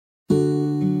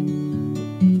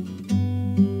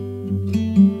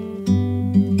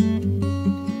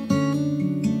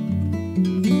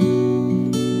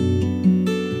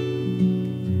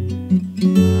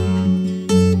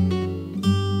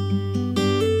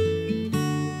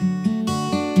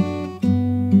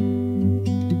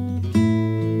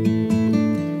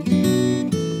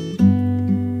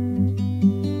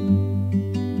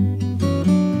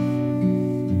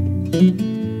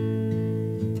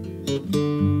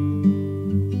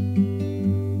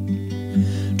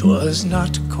'Twas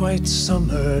not quite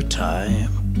summertime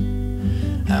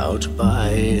out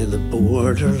by the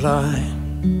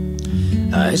borderline.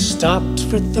 I stopped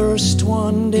for thirst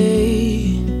one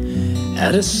day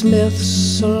at a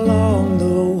Smith's along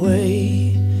the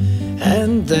way,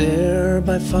 and there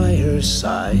by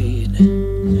fireside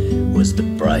was the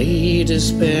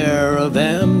brightest pair of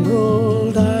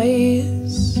emerald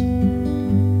eyes,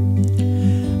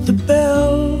 the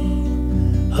belle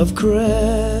of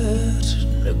Gretna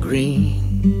green,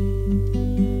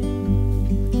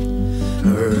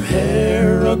 her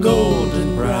hair a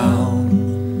golden brown,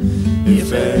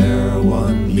 if e'er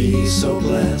one be so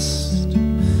blessed.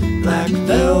 Black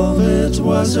velvet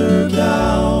was her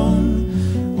gown,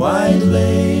 white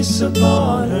lace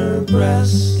upon her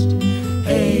breast,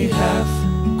 a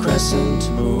half-crescent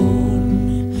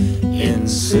moon in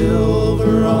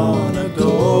silver on a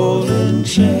golden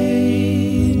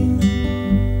chain.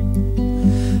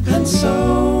 And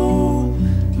so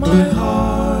my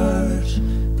heart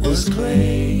was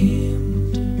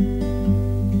claimed,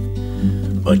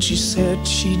 but she said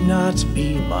she'd not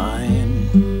be mine,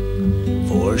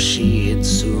 for she'd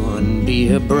soon be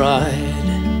a bride.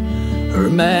 Her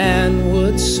man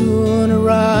would soon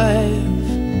arrive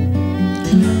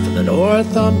from the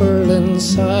Northumberland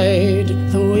side,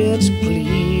 though it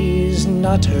pleased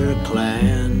not her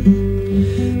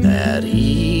clan that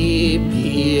he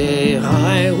be a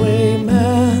highwayman.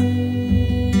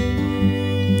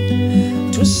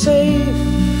 'Twas safe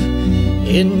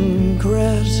in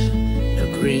Gretna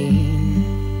green,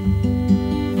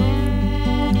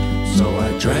 so I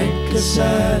drank a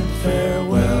sad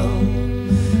farewell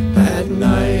that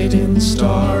night in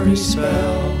starry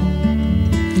spell.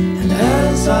 And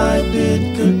as I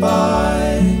bid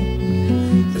goodbye,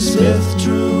 the smith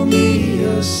drew me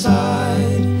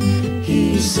aside.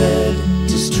 He said,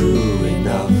 "'Tis true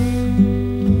enough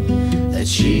that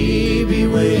she be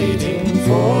waiting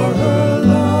for her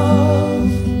love.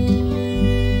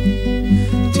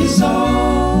 'Tis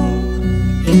all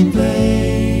in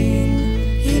vain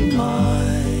in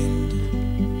mind."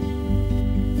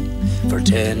 For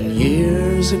 10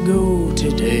 years ago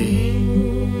today,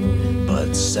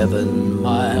 but 7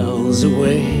 miles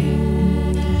away,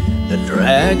 the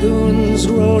dragoons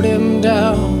rode him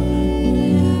down.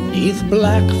 'Neath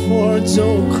Blackford's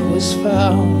oak was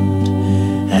found,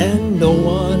 and no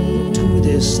one to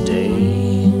this day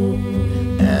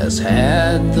has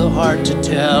had the heart to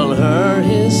tell her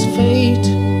his fate.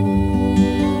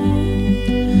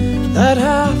 That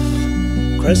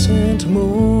half-crescent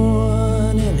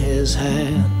moon in his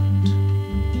hand,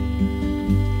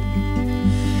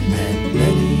 and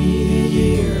many a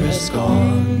year has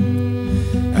gone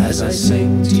as I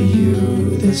sing to you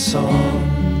this song.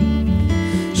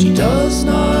 She does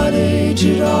not age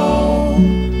at all,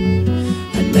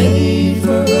 and many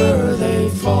for her they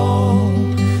fall,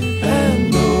 and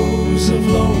those of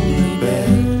lonely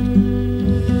bed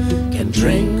can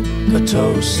drink a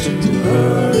toast to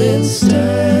her